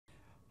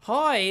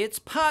Hi, it's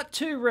part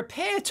 2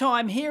 repair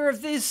time here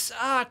of this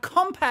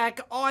Compaq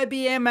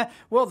IBM,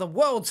 well, the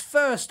world's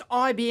first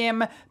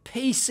IBM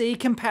PC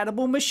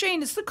compatible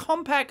machine. It's the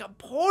Compaq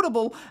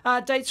Portable,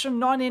 dates from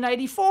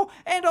 1984,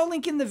 and I'll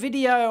link in the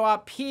video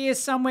up here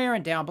somewhere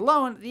and down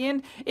below and at the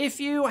end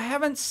if you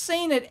haven't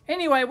seen it.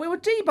 Anyway, we were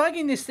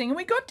debugging this thing and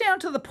we got down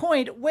to the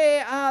point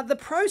where the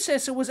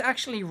processor was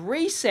actually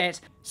reset.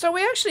 So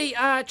we actually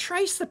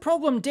traced the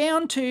problem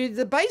down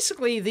to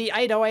basically the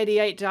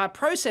 8088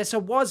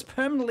 processor was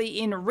permanently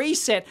in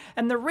reset,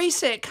 and the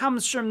reset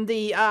comes from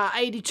the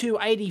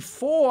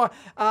 8284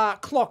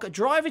 clock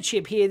driver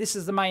chip here. This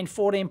is the main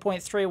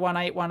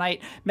 14.31818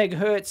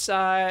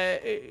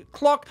 megahertz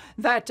clock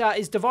that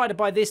is divided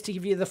by this to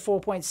give you the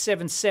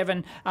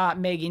 4.77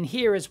 meg in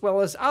here, as well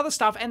as other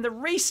stuff. And the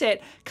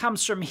reset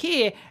comes from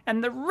here,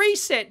 and the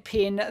reset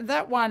pin,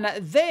 that one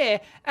there,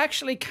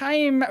 actually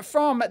came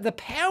from the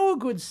power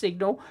good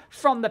signal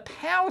from the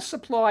power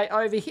supply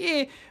over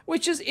here,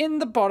 which is in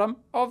the bottom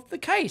of the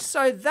case.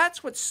 So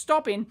that's what's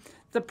stopping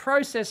the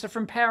processor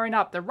from powering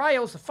up. The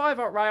rails, the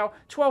 5-volt rail,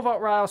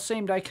 12-volt rail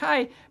seemed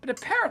okay, but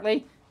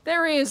apparently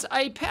there is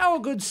a power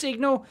good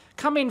signal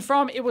coming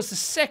from, it was the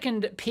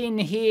second pin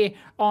here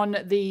on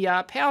the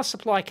power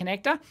supply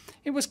connector.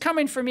 It was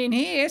coming from in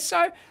here,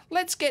 so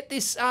let's get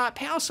this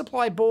power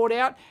supply board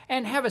out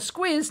and have a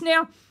squiz.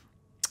 Now,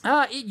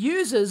 it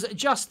uses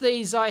just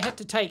these. I had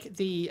to take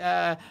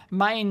the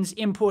mains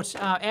input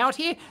out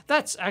here.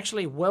 That's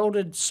actually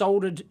welded,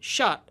 soldered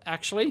shut,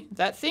 actually,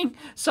 that thing.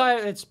 So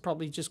it's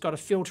probably just got a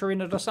filter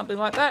in it or something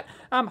like that.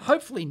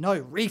 Hopefully no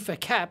reefer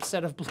caps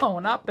that have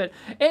blown up. But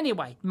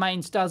anyway,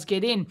 mains does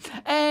get in.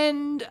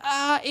 And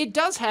it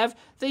does have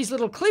these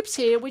little clips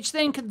here, which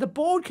then the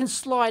board can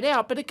slide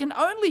out. But it can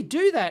only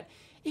do that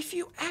if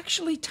you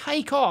actually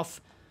take off.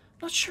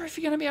 Not sure if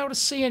you're going to be able to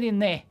see it in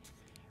there.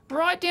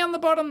 Right down the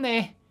bottom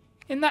there.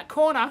 In that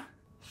corner,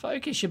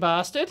 focus you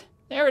bastard,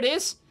 there it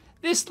is,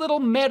 this little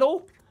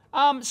metal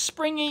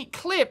springy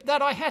clip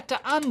that I had to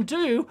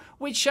undo,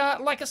 which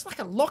it's like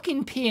a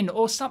lock-in pin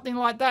or something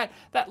like that,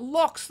 that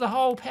locks the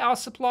whole power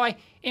supply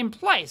in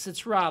place.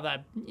 It's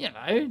rather, you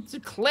know, it's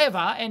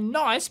clever and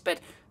nice, but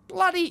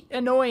bloody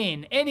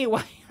annoying.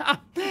 Anyway,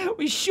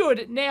 we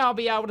should now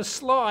be able to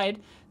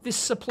slide this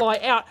supply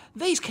out.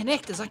 These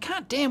connectors, I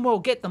can't damn well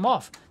get them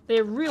off.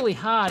 They're really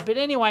hard, but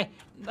anyway,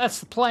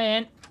 that's the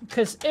plan,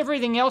 because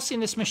everything else in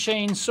this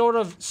machine sort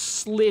of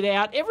slid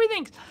out.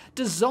 Everything's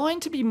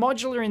designed to be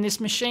modular in this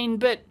machine,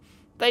 but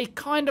they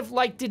kind of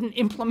didn't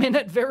implement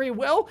it very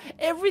well.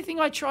 Everything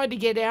I tried to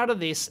get out of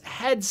this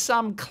had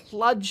some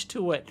kludge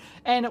to it,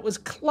 and it was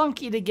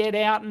clunky to get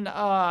out, and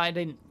I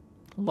didn't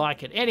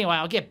like it. Anyway,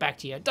 I'll get back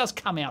to you. It does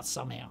come out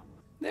somehow.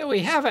 There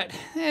we have it.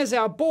 There's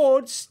our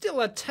board,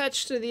 still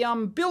attached to the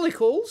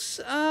umbilicals,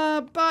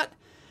 but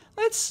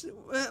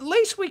at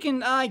least we can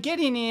get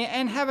in here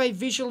and have a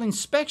visual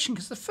inspection,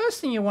 because the first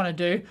thing you want to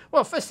do,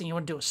 well, first thing you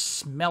want to do is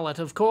smell it,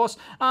 of course,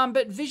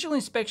 but visual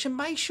inspection,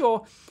 make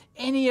sure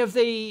any of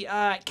the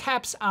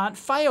caps aren't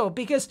failed,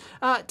 because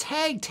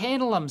tag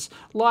tantalums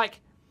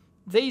like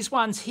these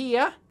ones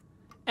here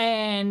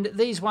and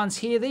these ones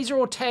here, these are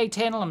all tag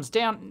tantalums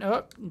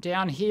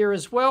down here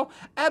as well.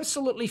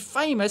 Absolutely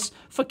famous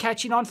for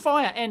catching on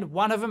fire, and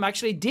one of them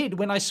actually did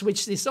when I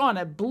switched this on.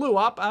 It blew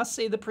up. I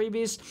see the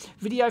previous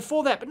video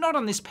for that, but not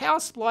on this power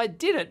supply. It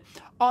did it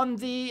on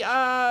the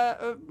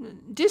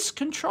disk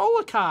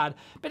controller card.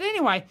 But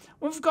anyway,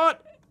 we've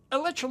got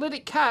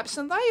electrolytic caps,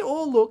 and they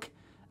all look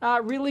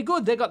really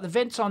good. They've got the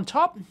vents on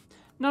top.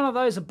 None of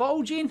those are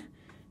bulging.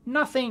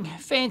 Nothing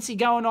fancy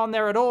going on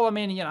there at all. I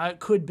mean, you know, it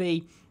could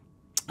be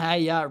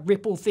a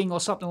ripple thing or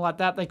something like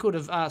that. They could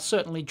have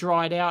certainly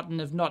dried out and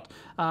have not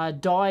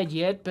died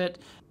yet. But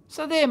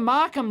so they're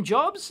Markham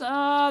jobs.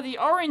 The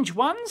orange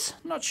ones,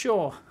 not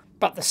sure.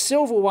 But the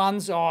silver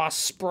ones, oh,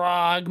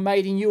 Sprague,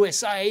 made in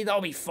USA, they'll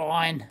be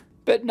fine.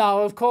 But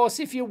no, of course,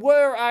 if you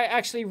were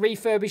actually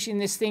refurbishing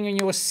this thing and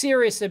you were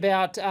serious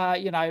about,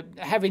 you know,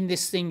 having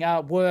this thing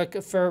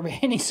work for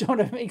any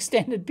sort of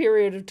extended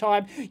period of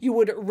time, you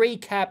would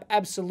recap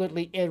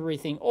absolutely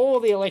everything. All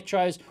the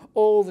electrodes,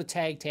 all the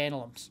tag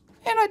tantalums.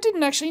 And I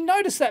didn't actually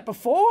notice that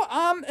before.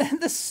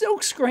 The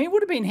silk screen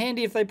would have been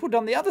handy if they put it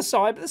on the other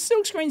side, but the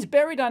silk screen's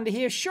buried under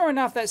here. Sure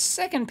enough, that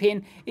second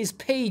pin is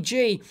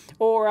PG,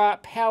 or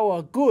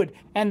power good.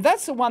 And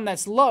that's the one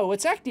that's low.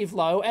 It's active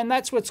low, and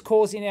that's what's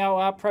causing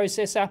our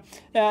processor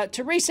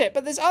to reset.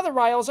 But there's other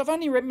rails. I've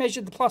only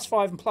measured the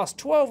 +5 and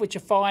 +12, which are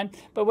fine,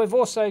 but we've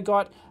also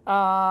got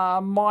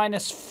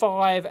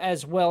 -5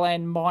 as well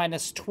and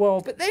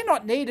 -12, but they're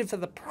not needed for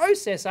the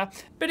processor.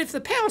 But if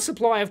the power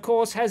supply, of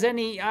course, has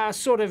any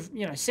sort of,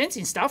 you know,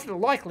 sensing stuff, it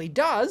likely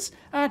does,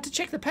 to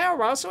check the power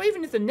rail. So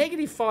even if the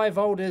 -5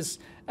 volt is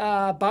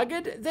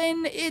buggered,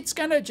 then it's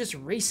going to just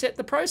reset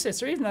the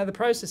processor, even though the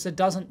processor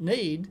doesn't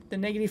need the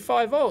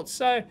 -5 volts.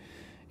 So,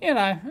 you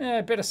know,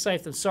 better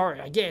safe than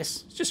sorry, I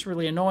guess. It's just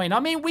really annoying. I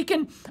mean, we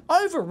can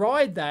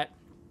override that.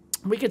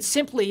 We could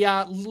simply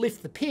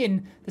lift the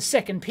pin, the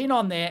second pin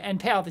on there, and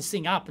power this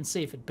thing up and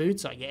see if it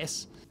boots, I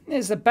guess.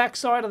 There's the back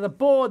side of the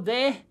board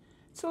there.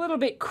 It's a little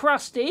bit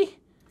crusty,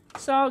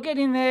 So I'll get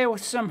in there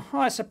with some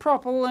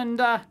isopropyl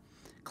and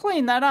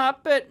clean that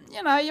up. But,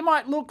 you know, you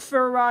might look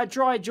for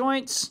dry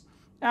joints,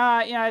 you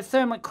know,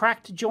 thermal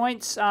cracked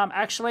joints,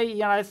 actually, you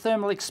know,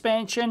 thermal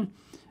expansion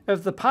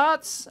of the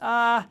parts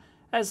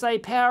as they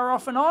power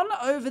off and on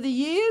over the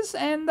years,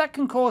 and that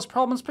can cause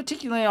problems,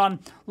 particularly on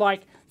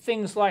like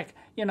things like,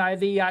 you know,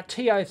 the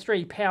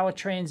TO3 power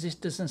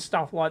transistors and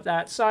stuff like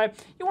that. So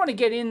you want to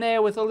get in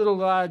there with a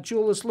little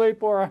jeweler's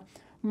loupe or a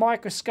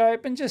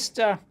microscope and just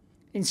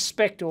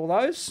inspect all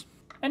those.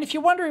 And if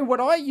you're wondering what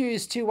I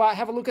use to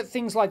have a look at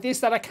things like this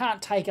that I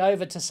can't take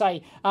over to,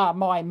 say,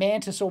 my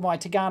Mantis or my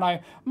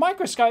Tagano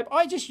microscope,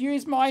 I just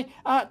use my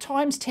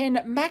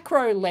 ×10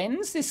 macro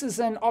lens. This is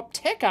an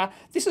Opteca.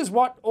 This is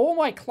what all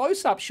my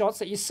close-up shots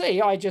that you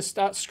see, I just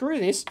screw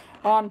this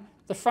on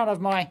the front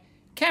of my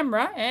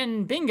camera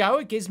and bingo,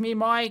 it gives me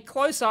my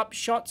close-up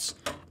shots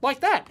like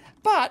that.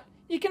 But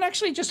you can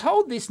actually just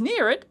hold this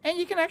near it and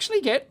you can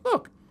actually get,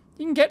 look,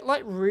 you can get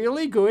like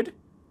really good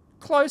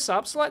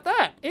close-ups like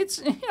that. It's,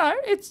 you know,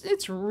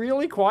 it's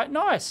really quite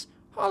nice.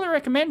 Highly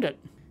recommend it.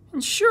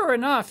 And sure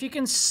enough, you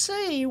can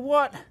see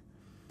what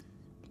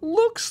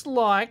looks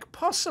like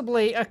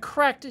possibly a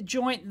cracked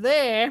joint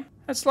there.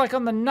 That's like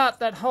on the nut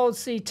that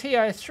holds the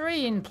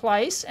TO3 in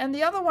place, and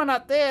the other one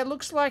up there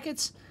looks like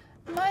it's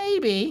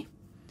maybe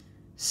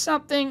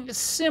something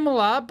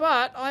similar,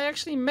 but I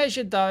actually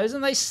measured those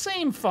and they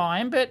seem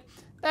fine, but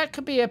that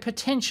could be a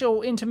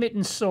potential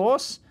intermittent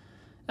source.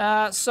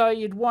 So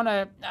you'd want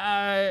to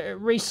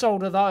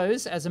resolder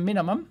those as a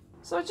minimum.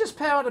 So I just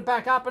powered it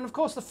back up, and of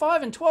course the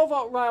 5 and 12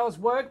 volt rails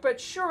work, but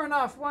sure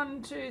enough,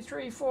 1, 2,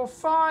 3, 4,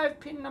 5,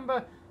 pin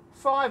number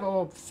 5,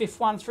 or fifth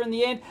one through in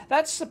the end,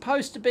 that's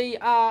supposed to be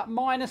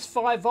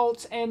 -5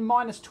 volts, and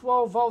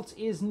 -12 volts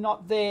is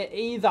not there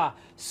either.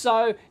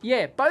 So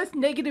yeah, both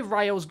negative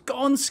rails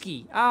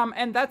gonski,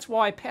 and that's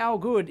why power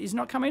good is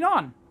not coming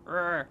on.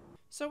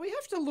 So we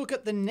have to look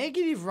at the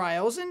negative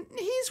rails, and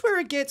here's where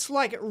it gets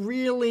like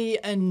really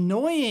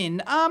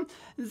annoying.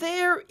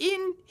 They're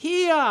in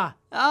here.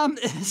 And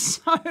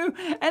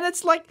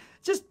it's like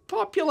just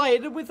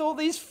populated with all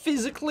these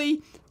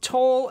physically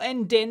tall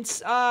and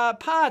dense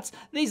parts.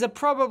 These are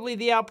probably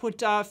the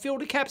output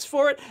filter caps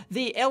for it.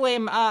 The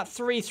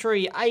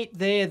LM338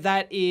 there,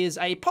 that is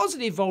a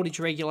positive voltage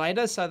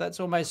regulator, so that's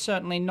almost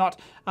certainly not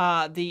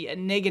the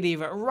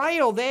negative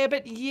rail there.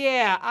 But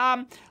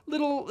yeah,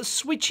 little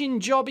switching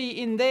jobby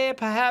in there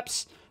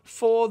perhaps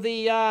for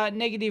the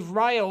negative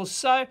rails.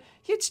 So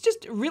it's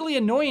just really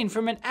annoying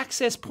from an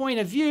access point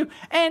of view.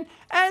 And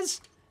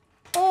as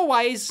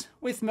always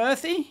with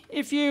Murphy,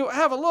 if you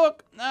have a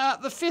look,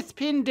 the 5th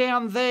pin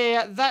down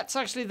there, that's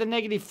actually the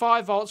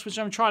 -5 volts, which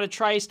I'm trying to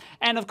trace,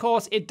 and of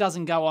course it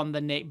doesn't go on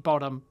the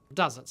bottom,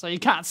 does it? So you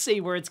can't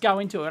see where it's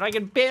going to it. I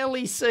can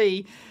barely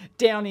see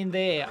down in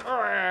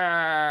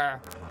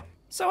there.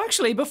 So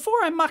actually,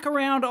 before I muck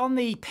around on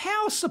the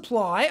power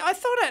supply, I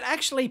thought I'd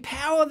actually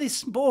power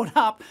this board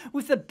up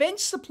with the bench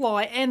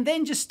supply and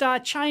then just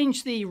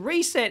change the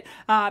reset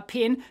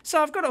pin.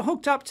 So I've got it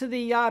hooked up to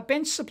the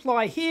bench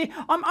supply here.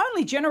 I'm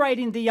only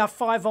generating the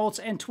 5 volts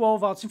and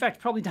 12 volts. In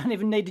fact, probably don't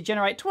even need to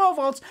generate 12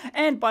 volts.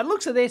 And by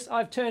looks of this,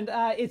 I've turned,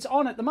 it's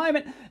on at the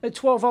moment. The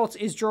 12 volts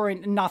is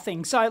drawing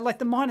nothing. So like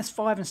the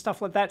 -5 and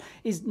stuff like that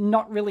is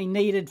not really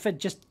needed for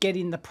just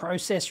getting the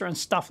processor and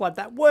stuff like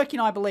that working,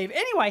 I believe.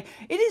 Anyway,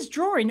 it is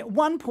drawing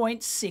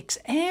 1.6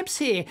 amps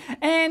here,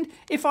 and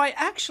if I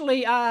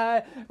actually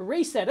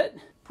reset it,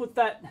 put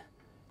that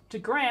to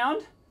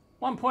ground,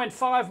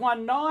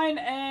 1.519,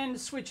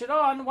 and switch it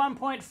on,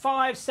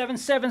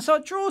 1.577, so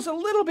it draws a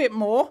little bit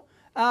more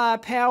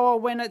power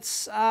when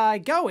it's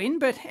going.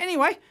 But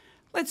anyway,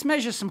 let's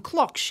measure some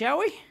clocks, shall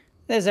we?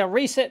 There's our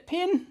reset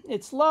pin,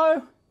 it's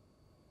low.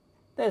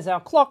 There's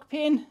our clock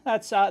pin,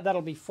 that's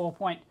that'll be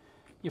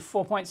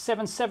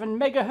 4.77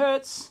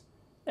 megahertz.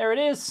 There it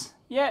is.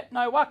 Yeah,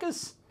 no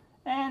wuckers.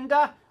 And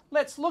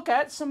let's look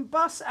at some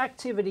bus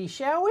activity,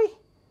 shall we?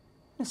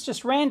 It's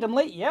just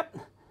randomly, yep.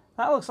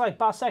 That looks like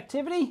bus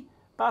activity,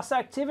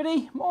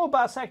 more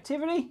bus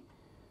activity.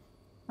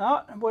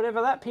 Oh,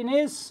 whatever that pin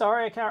is.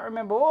 Sorry, I can't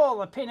remember all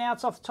the pin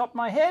outs off the top of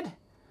my head.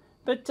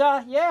 But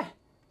yeah,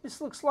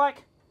 this looks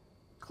like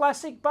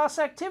classic bus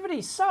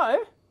activity.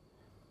 So,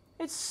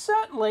 it's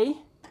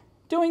certainly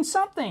doing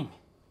something.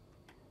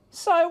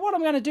 So what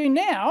I'm going to do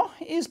now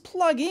is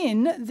plug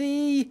in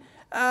the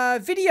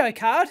video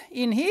card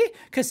in here,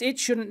 because it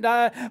shouldn't,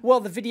 well,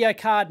 the video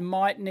card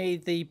might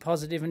need the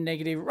positive and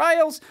negative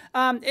rails.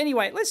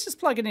 Anyway, let's just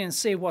plug it in and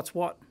see what's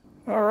what.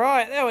 All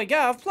right, there we go.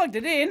 I've plugged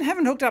it in.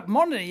 Haven't hooked up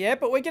monitor yet,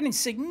 but we're getting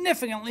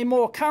significantly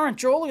more current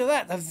draw. Look at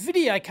that. The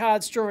video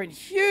card's drawing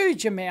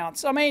huge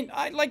amounts. I mean,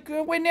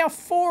 we're now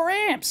 4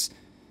 amps.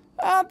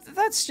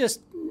 That's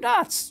just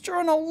nuts.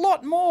 Drawing a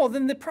lot more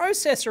than the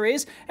processor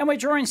is, and we're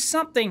drawing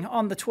something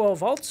on the 12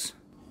 volts.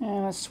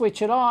 And let's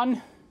switch it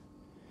on.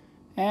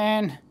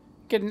 And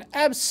getting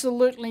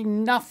absolutely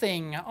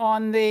nothing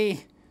on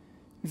the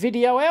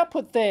video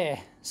output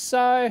there.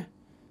 So,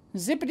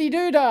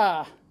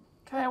 zippity-doo-dah.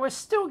 Okay, we're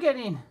still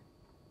getting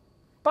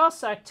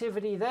bus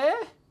activity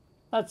there.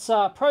 That's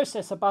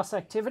processor bus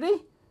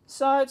activity.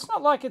 So it's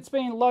not like it's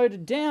been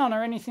loaded down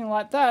or anything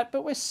like that,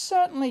 but we're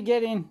certainly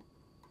getting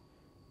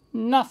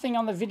nothing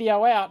on the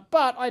video out.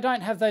 But I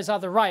don't have those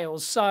other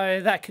rails,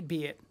 so that could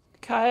be it.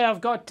 Okay, I've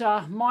got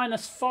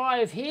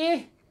 -5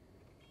 here,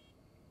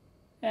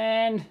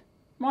 and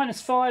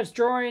 -5's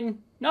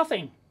drawing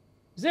nothing.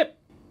 Zip.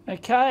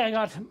 Okay, I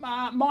got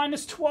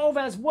 -12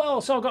 as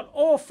well, so I've got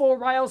all 4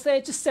 rails there.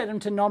 Just set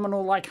them to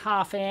nominal, like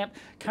 1/2 amp,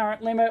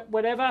 current limit,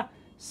 whatever.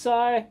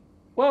 So,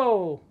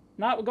 whoa,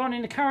 no, we're going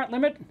into current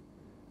limit.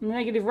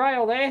 Negative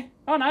rail there.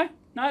 Oh no,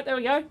 there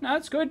we go. No,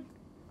 it's good.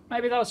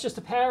 Maybe that was just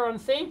a power on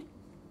thing.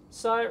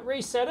 So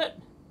reset it,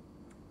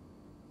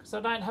 because I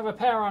don't have a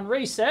power on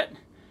reset.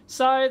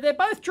 So they're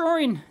both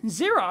drawing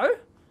 0,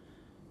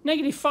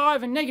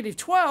 -5 and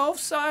 -12,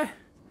 so,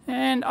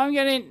 and I'm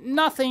getting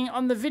nothing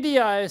on the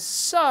video,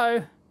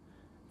 so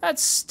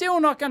that's still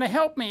not going to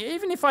help me.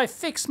 Even if I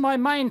fix my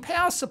main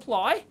power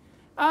supply,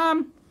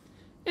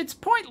 it's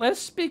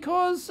pointless,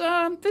 because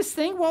this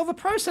thing, while the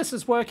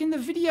processor's working, the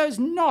video's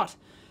not.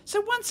 So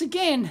once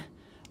again,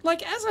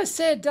 like as I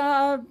said,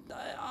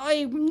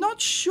 I'm not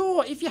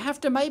sure if you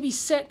have to maybe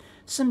set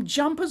some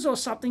jumpers or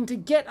something to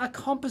get a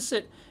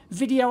composite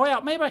video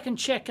out. Maybe I can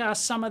check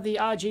some of the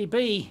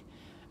RGB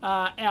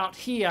out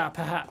here,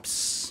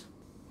 perhaps.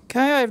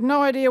 Okay, I have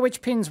no idea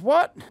which pin's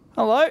what.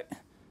 Hello?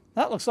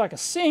 That looks like a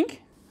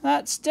sync.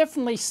 That's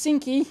definitely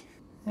syncy.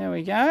 There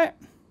we go.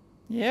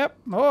 Yep.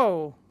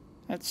 Whoa.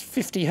 That's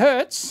 50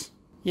 hertz.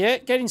 Yeah,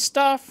 getting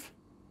stuff.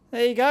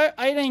 There you go.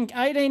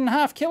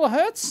 18.5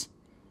 kilohertz.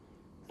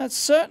 That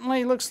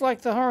certainly looks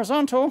like the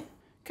horizontal.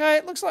 Okay,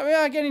 it looks like we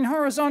are getting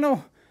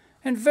horizontal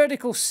and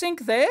vertical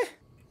sync there.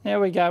 There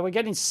we go. We're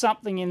getting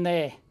something in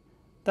there.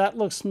 That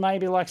looks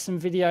maybe like some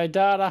video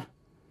data.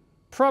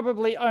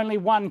 Probably only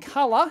one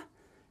color,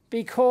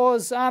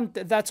 because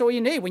that's all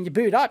you need. When you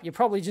boot up, you're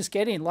probably just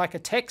getting like a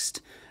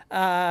text,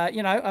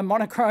 you know, a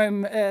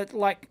monochrome,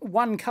 like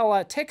one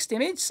color text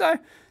image. So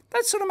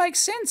that sort of makes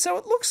sense. So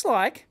it looks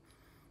like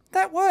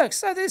that works.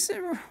 So this,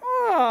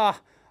 I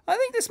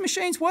think this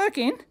machine's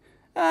working.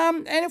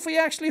 And if we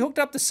actually hooked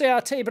up the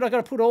CRT, but I've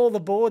got to put all the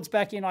boards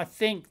back in, I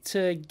think,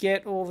 to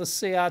get all the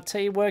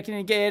CRT working.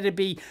 Again, it'd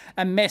be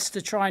a mess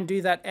to try and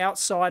do that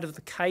outside of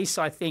the case,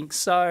 I think.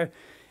 So,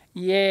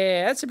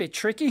 yeah, that's a bit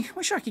tricky.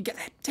 Wish I could get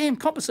that damn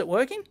composite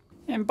working.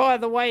 And by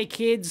the way,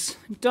 kids,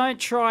 don't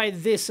try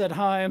this at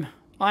home.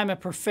 I'm a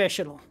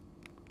professional.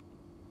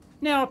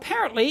 Now,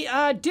 apparently,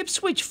 dip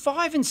switch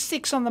 5 and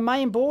 6 on the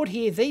main board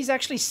here, these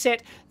actually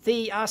set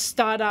the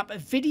startup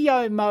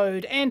video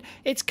mode, and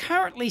it's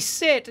currently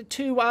set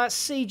to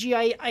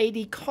CGA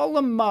 80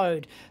 column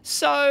mode.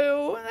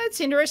 So that's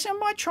interesting. I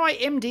might try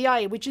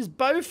MDA, which is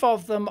both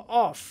of them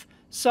off.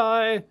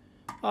 So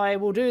I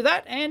will do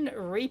that and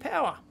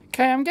repower.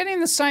 Okay, I'm getting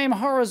the same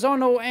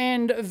horizontal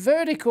and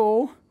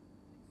vertical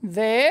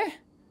there.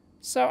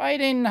 So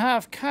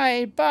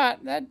 18.5K,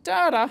 but that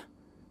data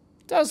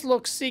does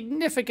look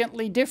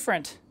significantly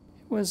different.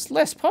 It was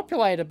less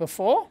populated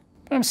before,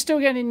 but I'm still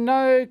getting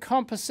no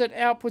composite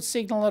output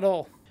signal at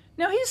all.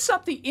 Now here's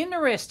something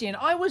interesting.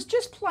 I was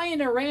just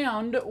playing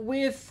around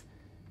with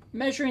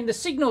measuring the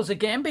signals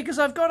again, because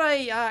I've got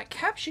a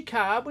capture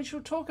card, which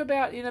we'll talk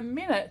about in a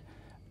minute,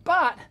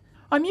 but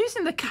I'm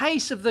using the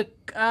case of the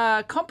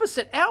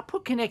composite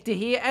output connector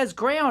here as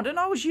ground, and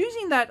I was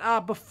using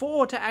that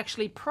before to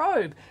actually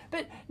probe.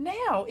 But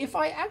now, if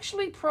I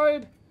actually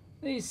probe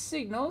these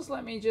signals,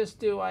 let me just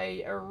do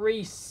a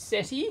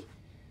resetty.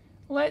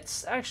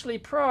 Let's actually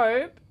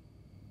probe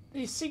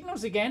these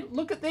signals again.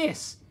 Look at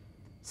this.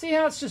 See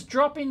how it's just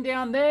dropping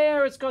down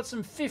there? It's got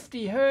some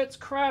 50 hertz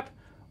crap,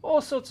 all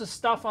sorts of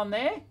stuff on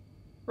there,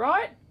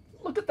 right?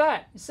 Look at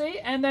that, you see?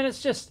 And then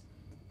it's just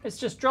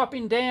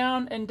dropping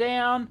down and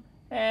down,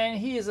 and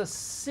here's a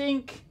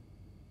sync.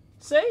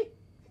 See?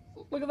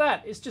 Look at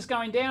that. It's just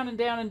going down and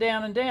down and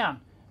down and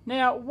down.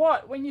 Now,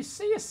 when you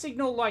see a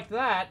signal like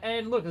that,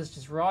 and look, it's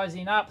just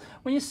rising up.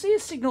 When you see a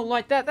signal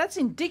like that, that's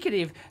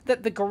indicative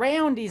that the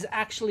ground is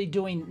actually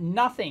doing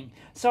nothing.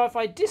 So if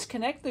I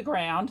disconnect the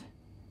ground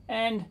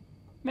and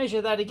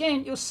measure that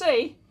again, you'll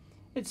see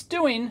it's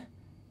doing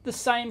the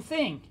same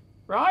thing,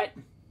 right?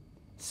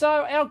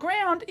 So our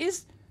ground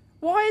is,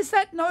 why is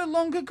that no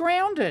longer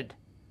grounded?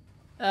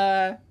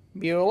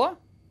 Bueller.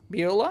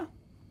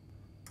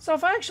 So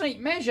if I actually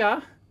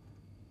measure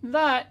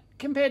that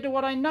compared to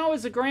what I know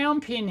is a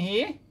ground pin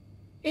here,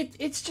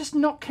 it's just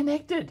not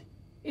connected.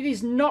 It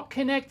is not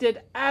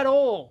connected at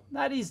all.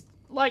 That is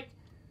like,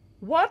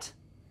 what?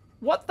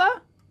 What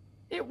the?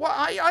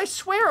 I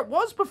swear it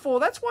was before.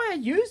 That's why I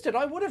used it.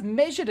 I would have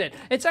measured it.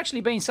 It's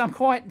actually been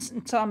quite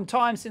some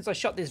time since I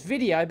shot this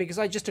video, because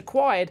I just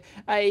acquired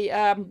a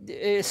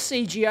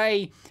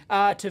CGA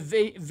to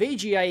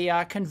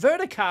VGA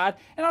converter card,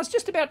 and I was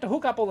just about to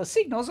hook up all the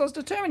signals. I was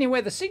determining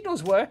where the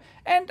signals were,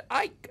 and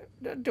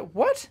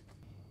what?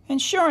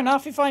 And sure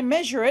enough, if I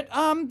measure it,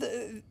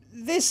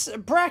 this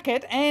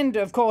bracket, and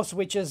of course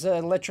which is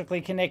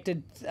electrically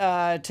connected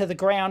to the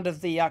ground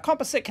of the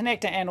composite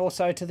connector and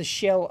also to the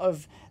shell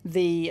of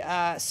the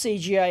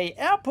CGA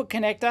output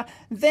connector,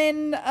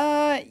 then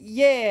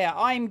yeah,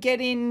 I'm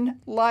getting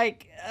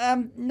like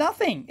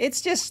nothing. It's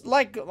just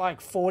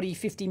like 40,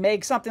 50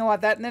 meg, something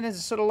like that, and then it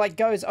sort of like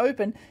goes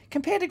open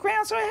compared to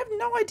ground. So I have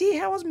no idea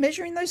how I was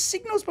measuring those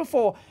signals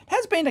before. It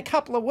has been a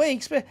couple of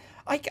weeks, but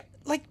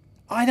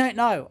I don't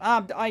know.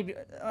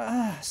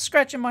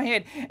 Scratching my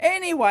head.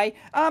 Anyway,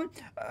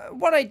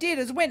 what I did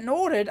is went and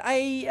ordered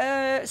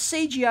a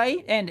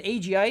CGA and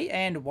EGA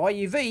and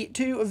YUV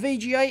to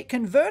VGA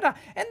converter.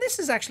 And this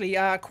is actually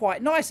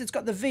quite nice. It's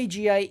got the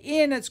VGA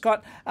in, it's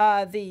got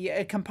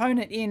the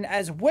component in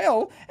as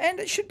well, and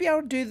it should be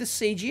able to do the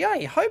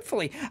CGA,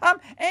 hopefully.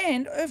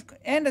 And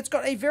it's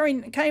got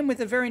came with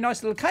a very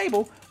nice little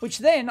cable, which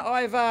then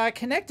I've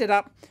connected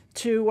up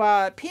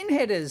to pin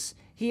headers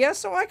here,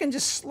 so I can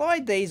just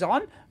slide these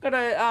on. Got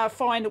to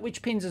find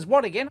which pins is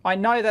what again. I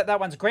know that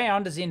one's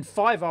ground, as in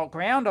 5-volt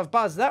ground. I've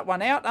buzzed that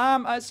one out.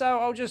 So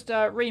I'll just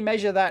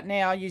remeasure that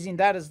now using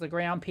that as the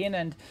ground pin.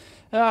 And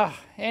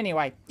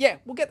anyway, yeah,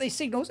 we'll get these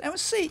signals and we'll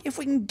see if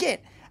we can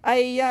get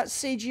a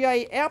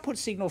CGA output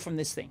signal from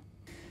this thing.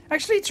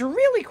 Actually, it's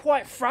really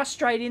quite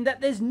frustrating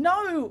that there's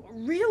no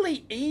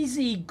really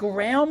easy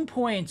ground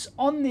points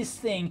on this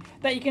thing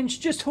that you can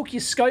just hook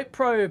your scope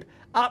probe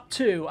up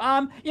to,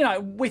 you know,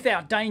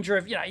 without danger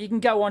of, you know, you can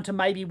go onto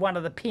maybe one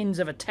of the pins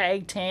of a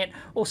tag tant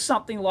or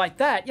something like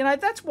that. You know,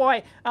 that's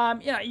why,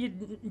 you know,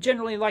 you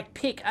generally like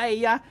pick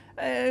a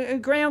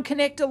ground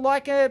connector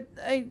like a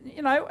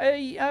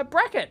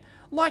bracket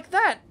like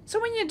that. So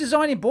when you're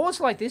designing boards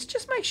like this,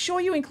 just make sure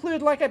you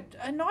include like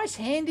a nice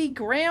handy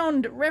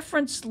ground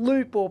reference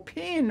loop or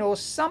pin or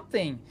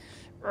something.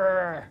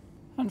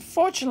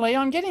 Unfortunately,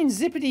 I'm getting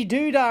zippity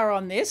doodah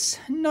on this.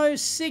 No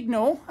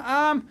signal.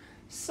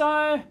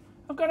 So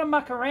I've got to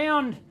muck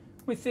around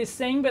with this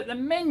thing, but the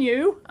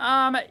menu,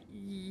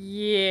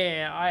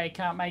 yeah, I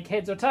can't make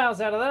heads or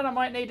tails out of that. I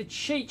might need a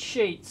cheat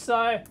sheet,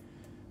 so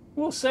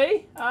we'll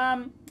see.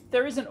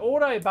 There is an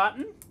auto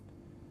button.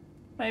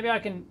 Maybe I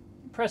can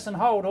press and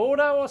hold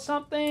auto or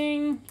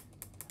something.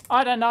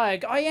 I don't know.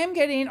 I'm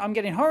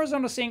getting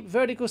horizontal sync,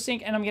 vertical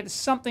sync, and I'm getting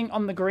something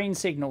on the green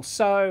signal.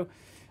 So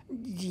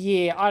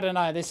yeah, I don't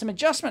know. There's some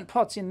adjustment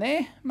pots in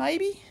there,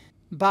 maybe.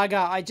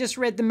 Bugger, I just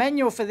read the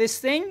manual for this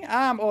thing,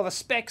 or the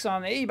specs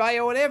on eBay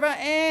or whatever,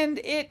 and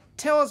it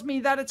tells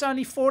me that it's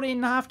only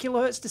 14.5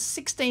 kilohertz to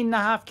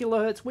 16.5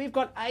 kilohertz. We've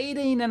got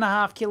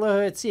 18.5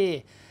 kilohertz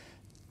here.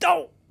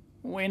 Oh,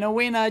 winner,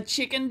 winner,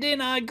 chicken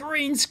dinner,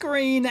 green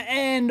screen,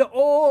 and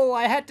all.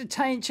 I had to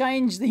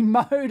change the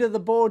mode of the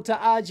board to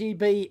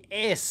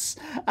RGBS,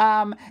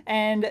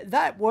 and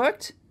that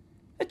worked.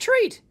 A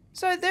treat.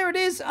 So there it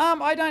is.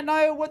 I don't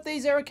know what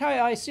these error codes.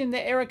 I assume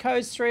they're error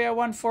codes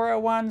 301,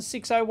 401,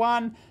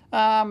 601.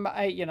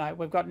 You know,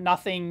 we've got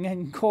nothing.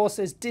 And of course,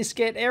 there's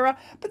diskette error.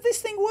 But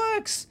this thing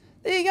works.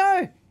 There you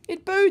go.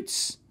 It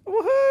boots.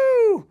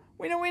 Woohoo!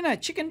 Winner, winner,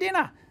 chicken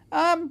dinner.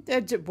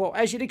 Well,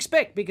 as you'd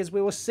expect, because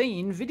we were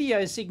seeing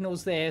video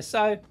signals there.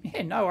 So,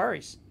 yeah, no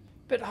worries.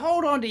 But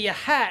hold on to your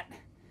hat.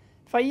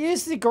 If I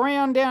use the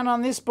ground down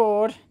on this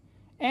board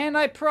and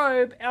I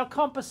probe our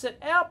composite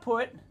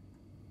output,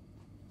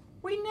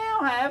 we now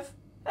have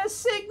a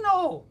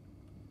signal.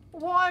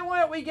 Why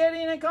weren't we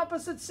getting a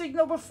composite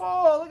signal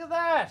before? Look at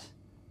that.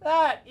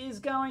 That is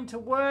going to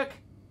work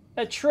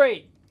a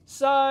treat.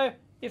 So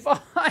if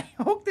I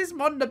hook this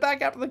monitor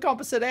back up to the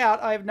composite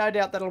out, I have no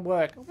doubt that'll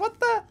work. What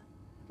the?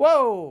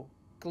 Whoa,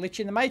 glitch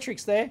in the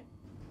matrix there.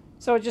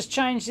 So I just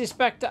changed this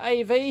back to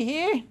AV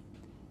here.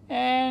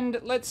 And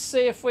let's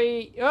see if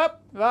we,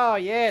 oh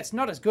yeah, it's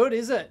not as good,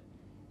 is it?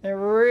 It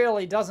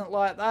really doesn't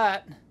like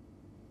that.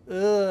 Ugh,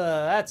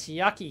 that's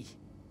yucky.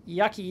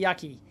 Yucky,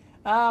 yucky.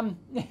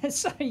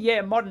 So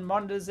yeah, modern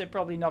monitors, they're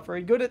probably not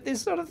very good at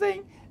this sort of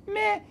thing.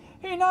 Meh,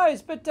 who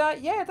knows? But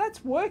yeah,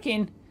 that's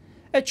working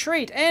a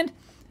treat. And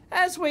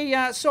as we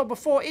saw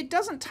before, it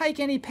doesn't take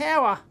any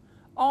power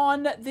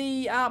on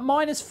the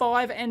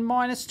 -5 and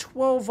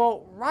 -12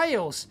 volt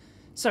rails.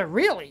 So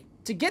really,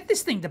 to get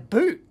this thing to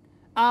boot,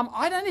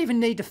 I don't even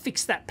need to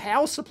fix that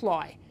power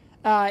supply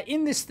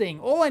in this thing.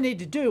 All I need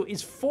to do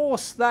is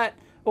force that,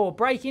 or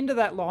break into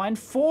that line,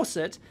 force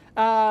it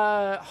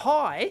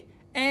high,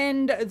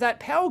 and that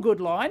power good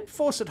line,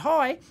 force it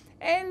high,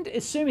 and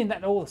assuming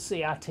that all the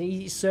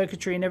CRT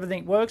circuitry and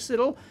everything works,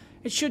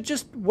 it should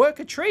just work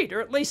a treat,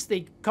 or at least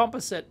the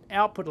composite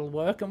output will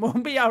work, and we'll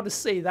be able to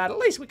see that. At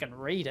least we can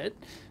read it,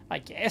 I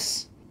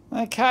guess.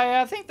 Okay,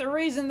 I think the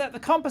reason that the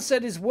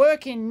composite is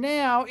working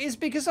now is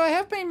because I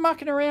have been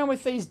mucking around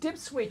with these dip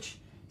switch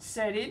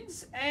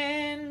settings,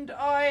 and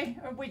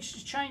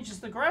which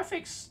changes the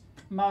graphics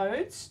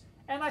modes,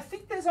 and I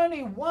think there's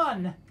only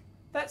one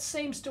that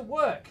seems to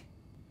work.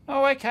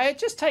 Oh, okay, it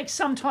just takes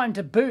some time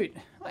to boot.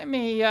 Let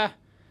me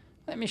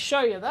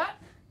show you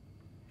that.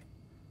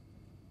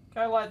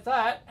 Go like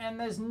that, and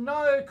there's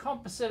no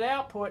composite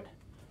output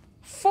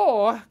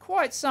for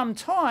quite some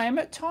time.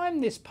 Time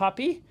this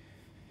puppy.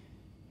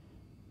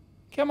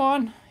 Come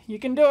on, you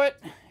can do it.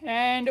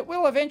 And it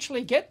will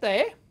eventually get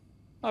there,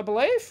 I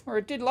believe, or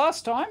it did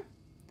last time.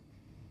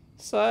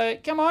 So,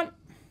 come on.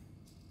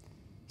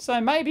 So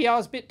maybe I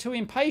was a bit too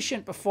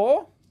impatient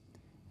before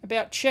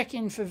about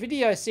checking for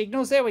video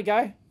signals. There we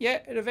go. Yeah,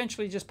 it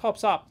eventually just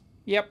pops up.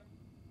 Yep.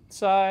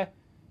 So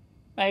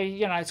maybe,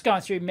 you know, it's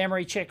going through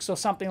memory checks or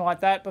something like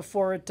that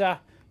before it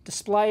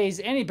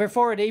displays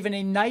before it even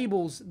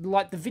enables,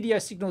 like the video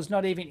signal is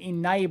not even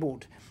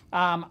enabled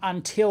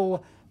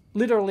until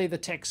literally the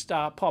text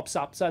pops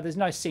up. So there's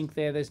no sync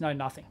there, there's no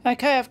nothing.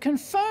 Okay, I've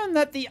confirmed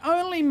that the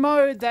only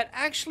mode that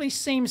actually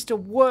seems to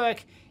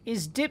work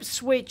is dip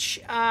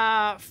switch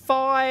 5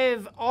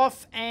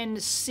 off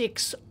and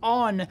 6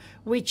 on,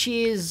 which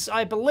is,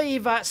 I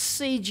believe,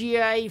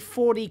 CGA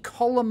 40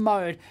 column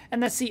mode.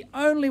 And that's the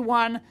only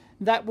one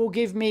that will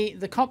give me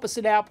the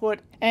composite output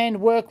and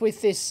work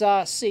with this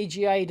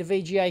CGA to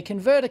VGA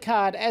converter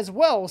card as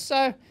well.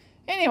 So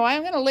anyway,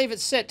 I'm going to leave it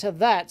set to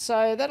that.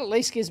 So that at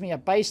least gives me a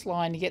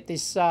baseline to get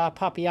this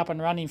puppy up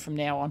and running from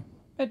now on.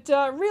 But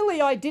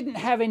really, I didn't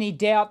have any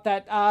doubt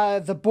that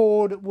the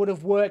board would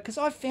have worked, because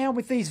I found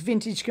with these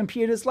vintage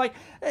computers, like,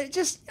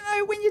 just, you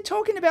know, when you're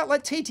talking about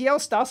like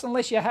TTL stuff,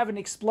 unless you have an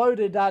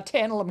exploded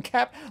tantalum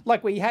cap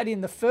like we had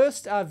in the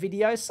first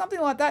video, something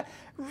like that,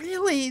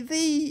 really,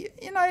 the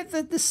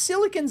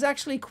silicon's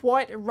actually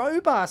quite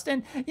robust.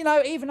 And, you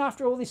know, even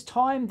after all this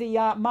time,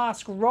 the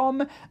mask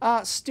ROM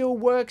still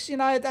works. You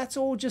know, that's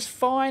all just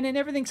fine, and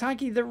everything's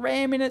hunky. The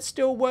RAM in it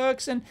still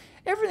works, and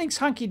everything's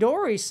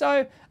hunky-dory.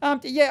 So,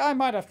 yeah, I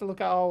might have to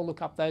look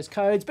up those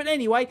codes. But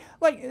anyway,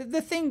 like,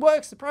 the thing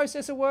works, the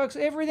processor works,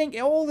 everything,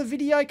 all the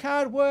video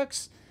card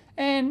works,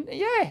 and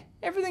yeah,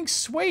 everything's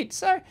sweet.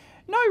 So,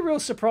 no real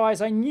surprise.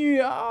 I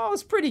knew, I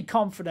was pretty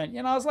confident.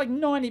 You know, I was like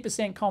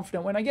 90%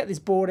 confident when I get this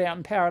board out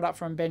and power it up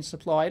from bench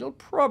supply, it'll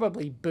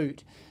probably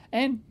boot.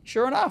 And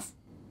sure enough.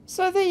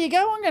 So there you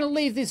go. I'm going to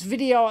leave this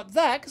video at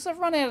that because I've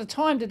run out of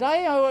time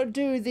today. I will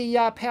do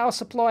the power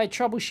supply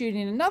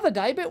troubleshooting another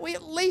day, but we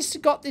at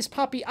least got this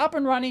puppy up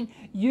and running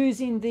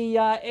using the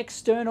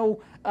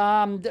external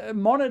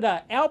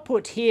monitor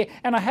output here,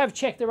 and I have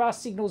checked there are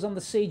signals on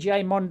the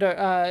CGA monitor,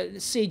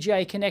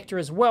 CGA connector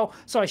as well,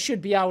 so I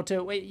should be able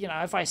to, you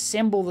know, if I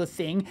assemble the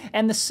thing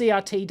and the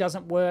CRT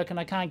doesn't work and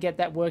I can't get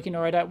that working,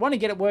 or I don't want to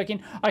get it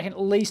working, I can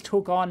at least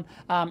hook on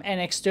an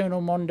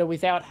external monitor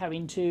without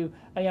having to,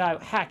 you know,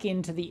 hack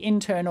into the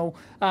internal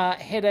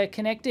header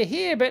connector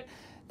here. But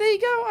there you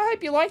go. I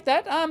hope you like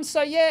that.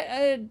 So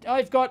yeah,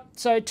 I've got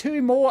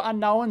two more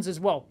unknowns as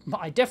well.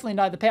 I definitely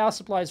know the power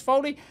supply is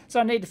faulty, so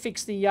I need to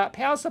fix the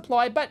power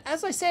supply. But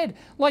as I said,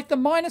 like the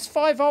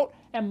 -5 volt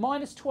and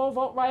 -12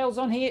 volt rails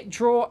on here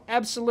draw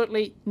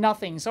absolutely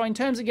nothing. So in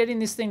terms of getting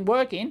this thing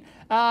working,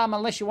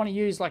 unless you want to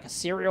use like a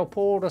serial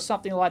port or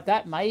something like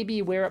that,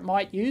 maybe where it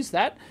might use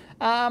that,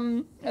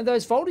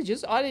 those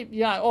voltages,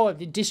 or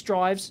the disk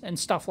drives and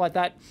stuff like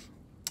that,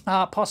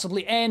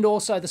 possibly, and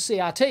also the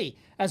CRT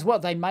as well.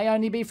 They may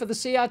only be for the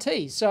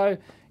CRT, so,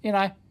 you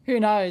know, who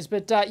knows.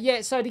 But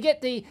yeah, so to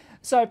get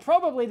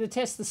probably to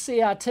test the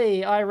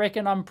CRT, I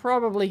reckon I'm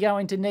probably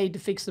going to need to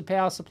fix the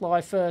power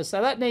supply first.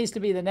 So that needs to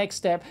be the next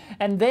step,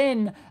 and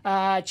then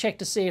check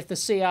to see if the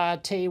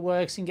CRT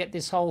works and get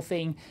this whole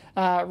thing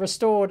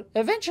restored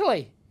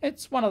eventually.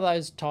 It's one of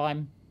those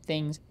time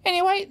things.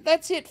 Anyway,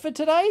 that's it for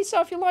today.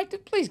 So if you liked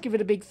it, please give it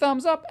a big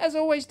thumbs up. As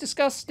always,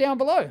 discuss down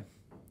below.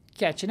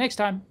 Catch you next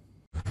time.